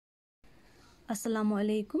Assalamu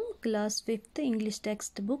alaikum. Class 5th English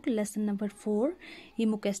textbook lesson number 4.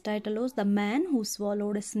 Himuk title was The Man Who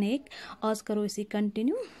Swallowed a Snake. Ask karo isi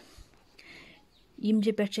continue.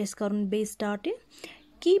 Yimje purchase karun base started.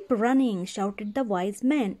 Keep running, shouted the wise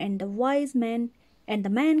man, and the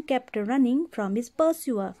man kept running from his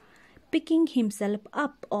pursuer, picking himself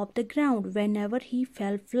up off the ground whenever he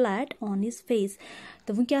fell flat on his face.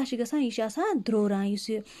 The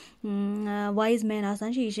droran wise man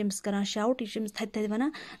asan karan shout the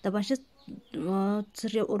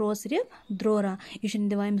drora you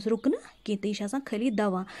rukna ki khali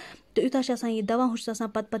dawa to uta ye dawa hush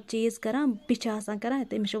pat chase karan picha karan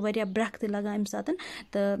te varia brak te laga im satan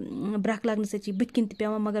the brak lagne se chi bitkin te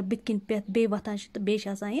pewa magar bitkin pet be watan te be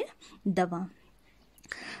ye dawa.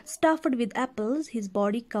 Stuffed with apples, his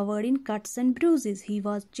body covered in cuts and bruises, he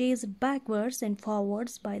was chased backwards and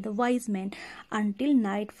forwards by the wise man until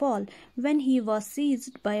nightfall, when he was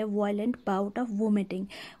seized by a violent bout of vomiting.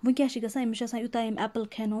 Apple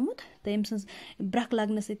khanomut the brak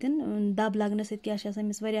lagna sitin dab lagna sit kya shasa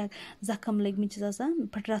mis varia zakham leg mich asa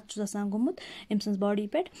phatrat chasa gumut imsons body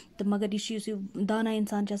pet the magar issues dana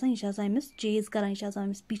insan chasa shasa mis chase karan shasa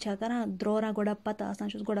mis picha karan drora goda pata asan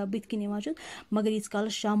shus goda bitkin imachut magar is kal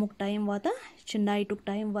shamuk time wata nightuk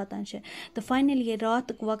time watan she the finally raat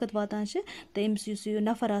waqt watan she the ims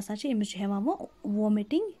nafar asan she ims hema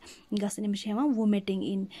vomiting gasan ims hema vomiting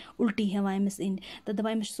in ulti hema ims in the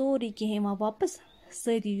ims sorry ki hema wapas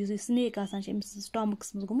sadi snake asan she ims stomach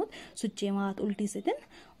gumut suchemat ulti setin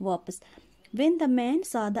wapas. When the man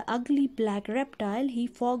saw the ugly black reptile, he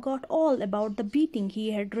forgot all about the beating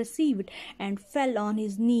he had received and fell on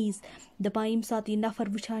his knees. The paim sati nafar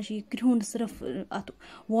vichashi grun sraf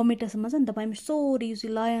vomitus mazan the paim sorry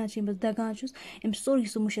lion chimbas dagachus im sorry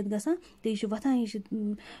sumushad gasa they should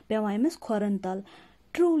vatan pewaimas korantal.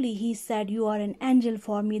 Truly, he said, you are an angel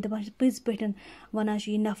for me. The pizpetan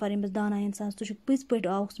vanashi nafar imbas dana insans to pizpet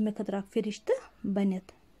aux mekatrak firishta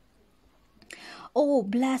banet. Oh,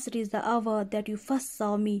 blessed is the hour that you first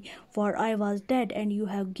saw me, for I was dead and you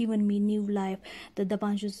have given me new life. The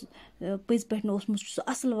Dabanshus Pizbet knows most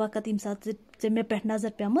asal wakatim sat the mepet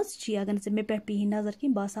nazar piamas, she against the mepet pi nazar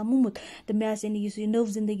kim basa mumut. The mass and you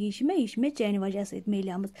nerves in the gishme, and wajas it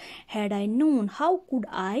meliamas. Had I known, how could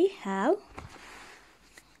I have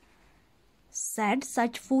said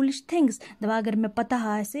such foolish things? The wagar me pata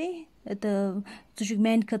ha se. The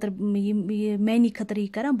man cutter many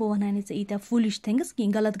cuttery kara bohan se eat foolish things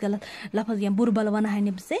king galat lafaz yam burbal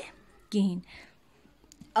wana se kin.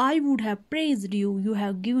 I would have praised you. You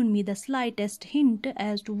have given me the slightest hint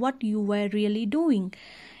as to what you were really doing.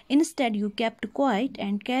 Instead, you kept quiet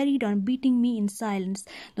and carried on beating me in silence.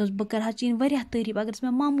 Those bakar hachin variah tarif agar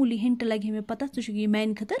isme mamuli hint lagi hame pata to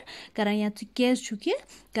man khatar karan ya case chuki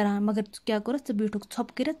karan magar kya kora to bituk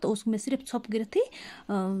chop kirat to usme sirf chop girati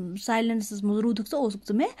silence is muzruduk so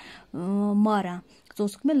usme mara so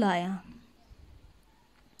usme laya.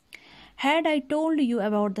 Had I told you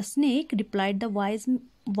about the snake, replied the wise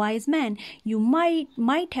man, you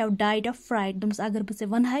might have died of fright. Dums agar base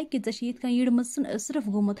one hai ki jashit kan yid masan sirf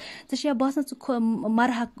gumut jashya basan su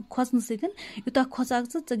marha khosn sitin yuta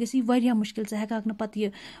khosak sa jagesi variya mushkil se hekak na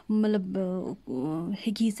pati matlab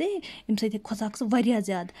hegi se imse khosak sa variya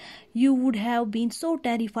zyad. You would have been so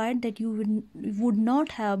terrified that you would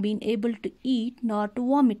not have been able to eat nor to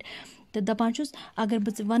vomit. The Dapanchus agar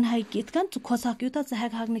bas one high kit can to Kosakuta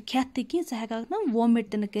Sahak Katiki Sahak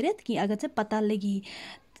vomit in a carrot ki agate pata legi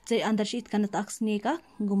under sheet kanat axneka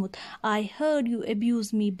gumut. I heard you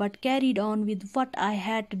abuse me but carried on with what I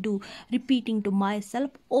had to do, repeating to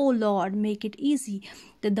myself, oh Lord, make it easy.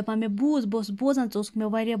 The Dapame booze boss and tosk me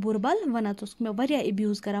varia burbal, vanatos me varia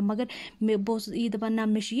abuse kara magar me boss either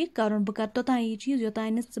banam meshi karon bukatota each is your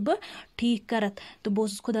tiny sub tea karat to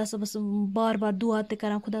boss kudasabas barbar duate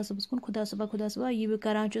karam kudasabskun kudasaba you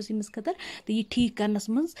karanchos in miskatar the tea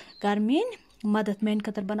karnasmans carmen madat men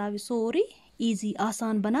katar banavi sorry easy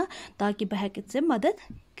आसान बना ताकि बहकत से मदद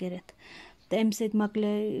करत तो M से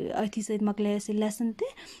मकले अथी से मकले से लेसन ते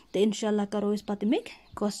तो इंशाल्लाह करो इस पते में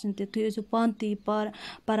क्वेश्चन ते तो जो पांती पर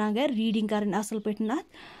परांगे रीडिंग करन असल पेटना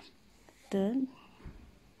तो